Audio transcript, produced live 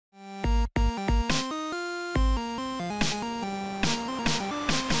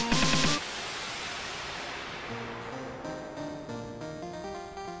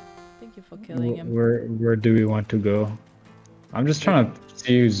killing him. Where do we want to go? I'm just trying to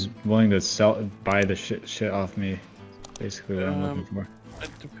see who's willing to buy the shit off me. Basically, what I'm looking for.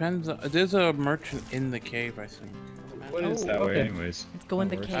 It depends. There's a merchant in the cave, I think. What is that way, anyways? Let's go in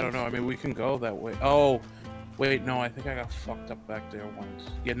the cave. I don't know. I mean, we can go that way. Oh, wait, no. I think I got fucked up back there once.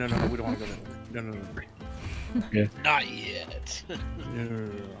 Yeah, no. We don't want to go that way. No. Yeah. Not yet.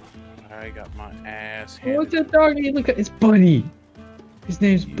 No. I got my ass Oh, handed. what's that doggy? Look at it's Buddy. His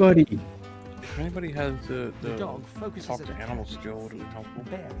name's Buddy. If anybody has the dog focuses talk to animal skill, would it be helpful?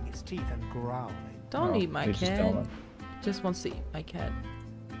 Baring its teeth and growling. Don't eat my cat. Just Just wants to eat my cat.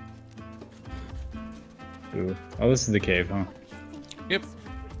 Ooh. Oh, this is the cave, huh? Yep.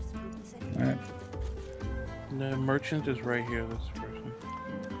 Alright. The merchant is right here. This person.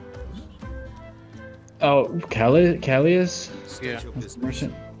 Oh, Callius? Yeah. That's the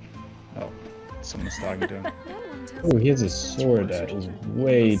merchant. Oh, someone's talking to him. Oh, he has a sword that is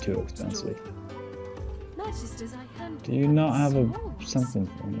way too expensive. Do you not have something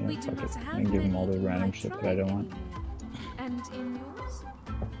for me? Fuck it. I'm gonna give him all the random shit that I don't want. And in yours?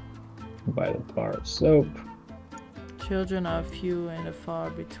 Buy the bar of soap. Children are few and far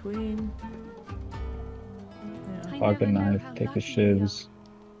between. Yeah. Pocket knife, take the shivs.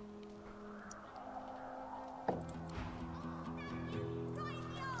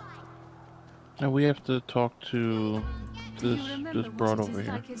 And we have to talk to this broad over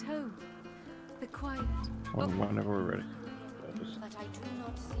here. The quiet. Whenever we're ready. But I do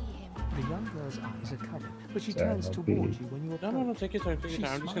not see him. The young girl's eyes are covered, but she turns towards you when you approach. No, take your time,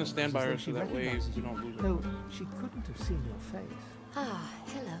 I'm just gonna stand by her so that way we don't lose her. No, she couldn't have seen your face. Ah,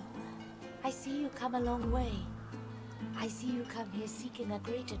 hello. I see you come a long way. I see you come here seeking a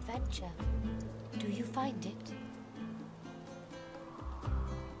great adventure. Do you find it?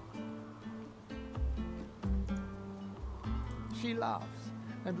 She laughs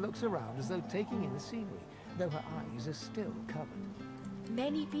and looks around as though taking in the scenery, though her eyes are still covered.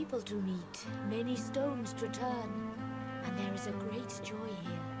 Many people to meet, many stones to turn, and there is a great joy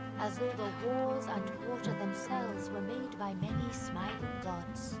here, as though the walls and water themselves were made by many smiling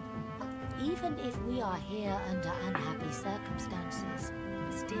gods. Even if we are here under unhappy circumstances,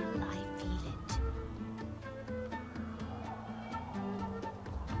 still I feel it.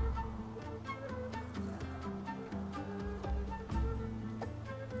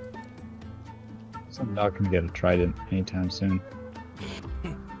 So I'm not gonna get a trident anytime soon.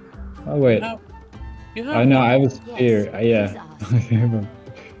 Oh wait. I know, I was here. Yeah. I have a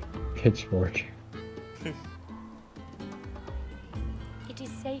pitchfork. It is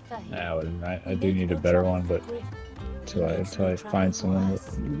safer here. Yeah, I do need a better one, but until I find someone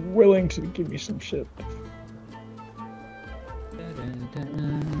willing to give me some shit.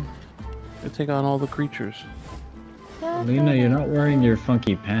 They take on all the creatures. Lina, you're not wearing your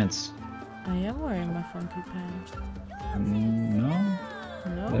funky pants. I am wearing my funky pants. No?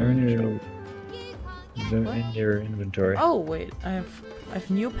 No. They're in your inventory. Oh wait, I have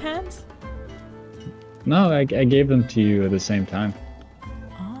new pants? No, I gave them to you at the same time.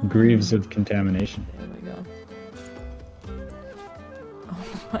 Oh. Grieves of contamination. There we go. Oh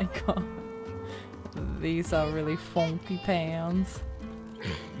my god. These are really funky pants.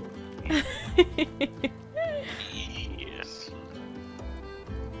 Yes.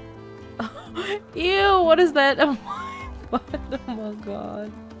 Ew, what is that? Oh my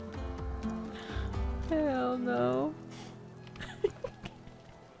god. Hell no.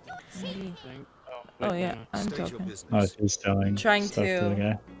 Oh yeah, I'm joking. Oh, he's selling Trying stuff to the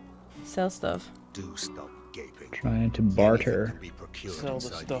guy. sell stuff. Do stop gaping. Trying to barter. Sell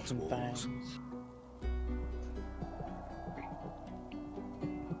the stuff and things.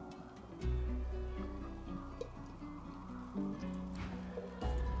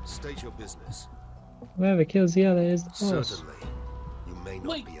 State your business. Whoever kills the other is the boss. Certainly. You may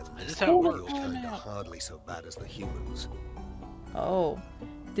not be a this how it lizard, but your kind are hardly so bad as the humans. Oh.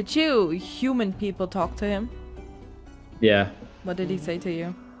 Did you human people talk to him? Yeah. What did he say to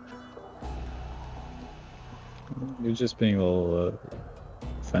you? You're just being a little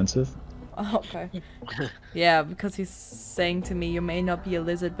offensive. Oh, okay. Yeah, because he's saying to me, you may not be a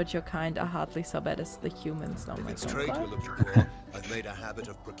lizard, but your kind are hardly so bad as the humans. I'm If like, it's trade okay. you're looking for, I've made a habit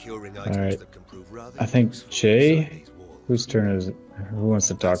of procuring items that can prove rather I think useful Jay, inside these walls. whose turn is it? Who wants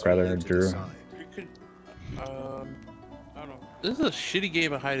to talk That's for rather you than to Drew? decide. You could, I don't know. This is a shitty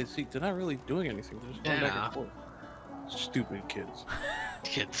game of hide and seek. They're not really doing anything. They're just going back and forth. Stupid kids.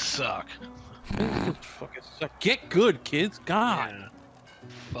 Kids suck. Fucking suck. Get good, kids. God. Yeah.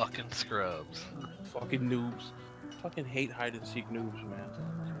 Fucking scrubs. Fucking noobs. Fucking hate hide and seek noobs, man.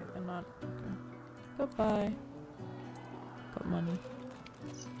 I'm not. Okay. Goodbye. Got money.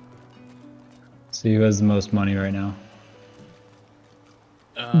 See who has the most money right now.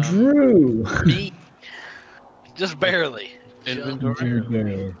 Um, Drew! Me. Just barely.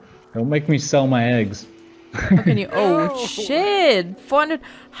 Inventory. Don't make me sell my eggs. How can you? Oh shit! 400.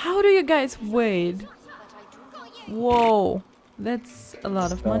 How do you guys wait? Whoa, that's a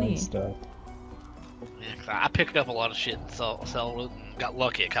lot of money. Stuff. Yeah, 'cause I picked up a lot of shit and sold it, and got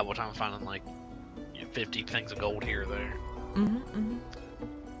lucky a couple of times finding like 50 things of gold here or there.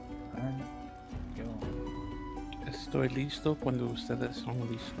 Estoy listo cuando ustedes son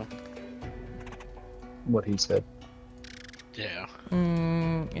listo. What he said. Yeah.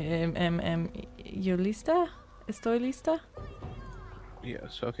 ¿You lista? ¿Estoy lista?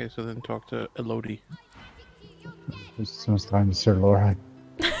 Yes, okay, so then talk to Elodie. Someone's talking to Sir Laura.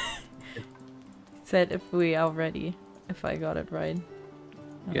 Said if we are ready. If I got it right.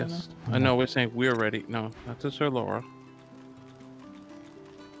 I don't Yes. know. I know we're saying we're ready. No, not to Sir Laura.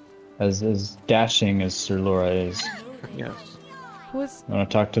 As dashing as Sir Laura is. Yes. Who's? I want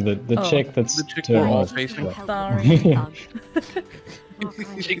to talk to the Oh. chick that's The chick to we're all us. facing. Sorry.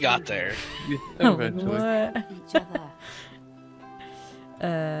 She got there. Eventually. What?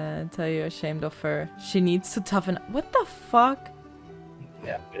 Tell you ashamed of her. She needs to toughen up. What the fuck?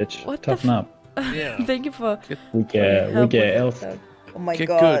 Yeah, bitch. What the Toughen up. Yeah. Thank you for. We get elf. Oh my Get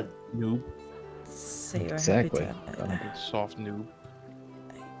god. good, noob. Say you're Exactly. happy to. Soft noob.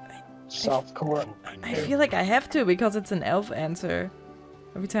 Softcore. I feel like I have to because it's an elf answer.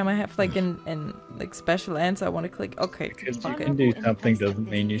 Every time I have like an like special answer, I want to click. Okay. Because you fuck can it. do something doesn't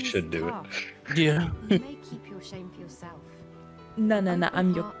mean you should do it. Yeah. You may keep your shame for yourself. No.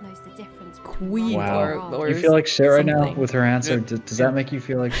 I'm your queen Wow. or You feel like shit right now something. with her answer? Yeah. Does that make you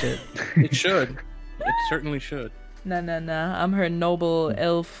feel like shit? It should. It certainly should. No. I'm her noble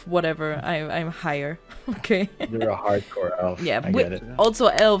elf, whatever. I'm higher. Okay. You're a hardcore elf. Yeah, I get it. also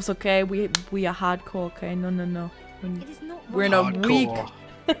elves, okay? We are hardcore, okay? No. We're not weak.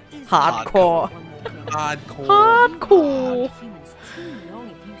 Hardcore. Hardcore.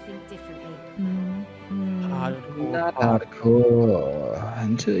 Not hardcore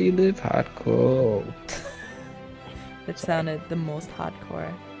until you live hardcore. That sounded the most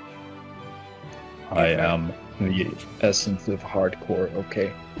hardcore. I am the essence of hardcore.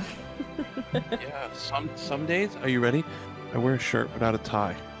 Okay. Yeah. Some days. Are you ready? I wear a shirt without a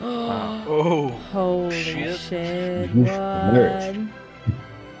tie. Wow. Oh. Holy Shit. shit. Oof, What? nerd.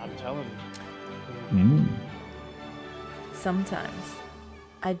 I'm telling you. Mm. Sometimes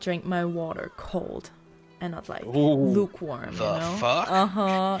I drink my water cold and not like Ooh. lukewarm, The you know? fuck?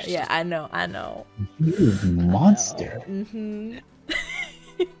 Uh-huh. Yeah, I know. You monster. Mm-hmm.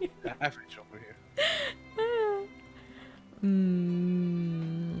 Average over here.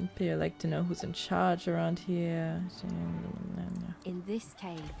 Do you like to know who's in charge around here? In this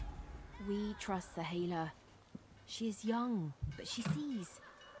cave, we trust the healer. She is young, but she sees.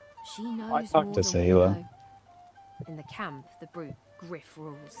 She knows talk more to than we Sahila. know. In the camp, the brute Griff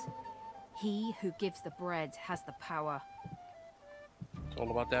rules. He who gives the bread has the power. It's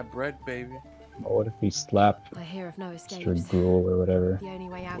all about that bread, baby. Oh, what if we slap I hear of no Mr. escapes. Gruel or whatever? The only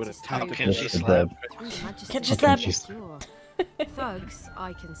way out With a is tap through. Can she Just the slap? bread. Through the Magister's Can she slap? cure. Thugs,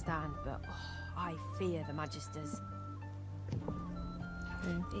 I can stand, but I fear the Magisters.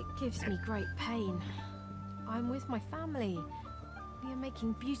 It gives me great pain. I'm with my family. We are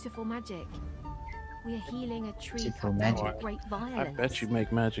making beautiful magic. We are healing a tree Beautiful cut down magic. with great violence. I bet you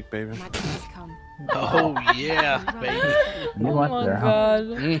make magic, baby. Magic has come. Oh yeah, baby. You Oh want my their god.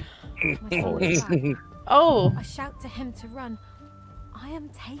 My son is back. Oh. I shout to him to run. I am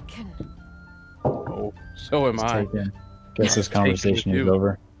taken. Oh, so am I. Guess this conversation is you.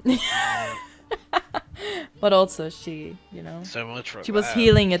 over. But also she, you know, So much for she was that.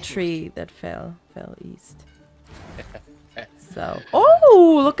 healing a tree that fell east. So,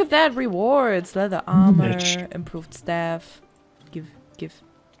 oh, look at that, rewards, leather armor, improved staff. Give.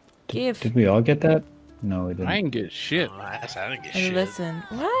 Did we all get that? No, we didn't. I ain't get shit. Oh, I didn't get And shit. listen,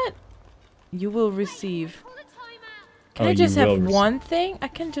 what? You will receive. Can Oh, I you just have will receive. one thing? I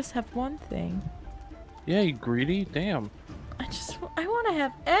can just have one thing. Yeah, you greedy. Damn. I want to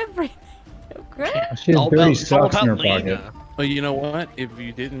have everything. Okay. She has dirty socks in her pocket. Lina. Well, you know what? If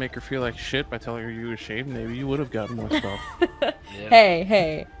you didn't make her feel like shit by telling her you were ashamed, maybe you would have gotten more stuff. Yeah.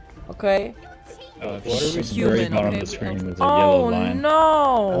 Hey. Okay. What are we Human, right bottom okay. of the screen with a yellow Oh line?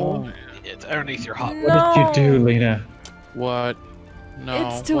 no. It's underneath your hot. No. What did you do, Lina? What? No.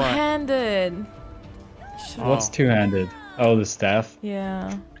 It's two-handed. What's two-handed? Oh, the staff?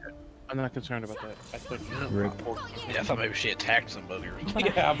 Yeah. I'm not concerned about that. I thought Rip. Yeah, I thought maybe she attacked somebody or something.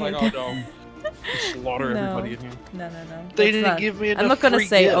 Yeah, I'm like, oh no. Slaughter everybody in here. No. They didn't give me enough. I'm not gonna free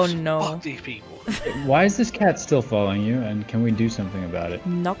say, gifts. oh no. Fuck these people. Why is this cat still following you? And can we do something about it?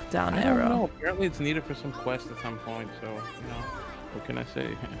 Knockdown I arrow. don't know. Apparently it's needed for some quest at some point, so, you know. What can I say?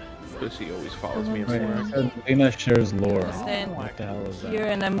 Pussy always follows me Wait, everywhere. it said Lina shares lore. Stand What the hell is that? here,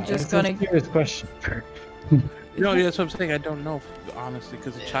 and I'm just It's a gonna. serious question. No, yeah, that's what I'm saying. I don't know, honestly,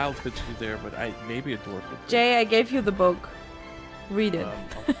 because a child fits you there, but maybe a dwarf would fit. Jay, I gave you the book. Read it.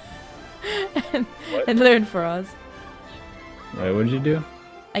 and learn for us. Wait, what did you do?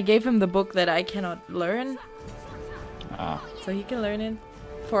 I gave him the book that I cannot learn, Ah. so he can learn it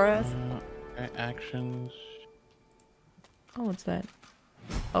for us. Actions. Oh, what's that?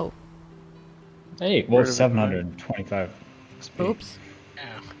 Oh. Hey, well, 725. XP. Oops.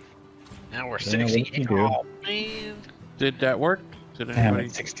 Yeah. Now we're Lina, what 60. did you do? Oh, man. Did that work? Did Damn, anybody?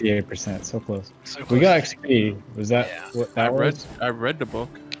 it's 68%. So close. So We close. got XP. Was that what that was? I read the book.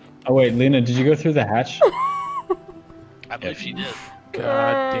 Oh wait, Lina, did you go through the hatch? I believe she did.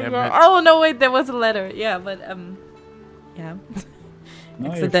 God damn it. Oh no, wait, there was a letter. Yeah, but yeah.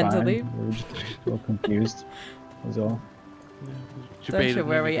 No, Accidentally. You're fine. We were just a little confused. Was all. Don't you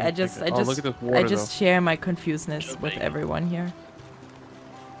worry. I just share my confusedness with everyone here.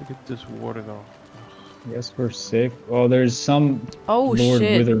 Look at this water, though. Yes, we're safe. Oh, there's some Oh Lord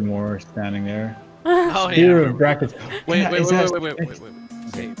shit. Withermore standing there. Oh, Spear yeah. of brackets. Wait. Is that-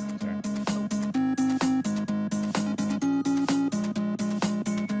 Okay,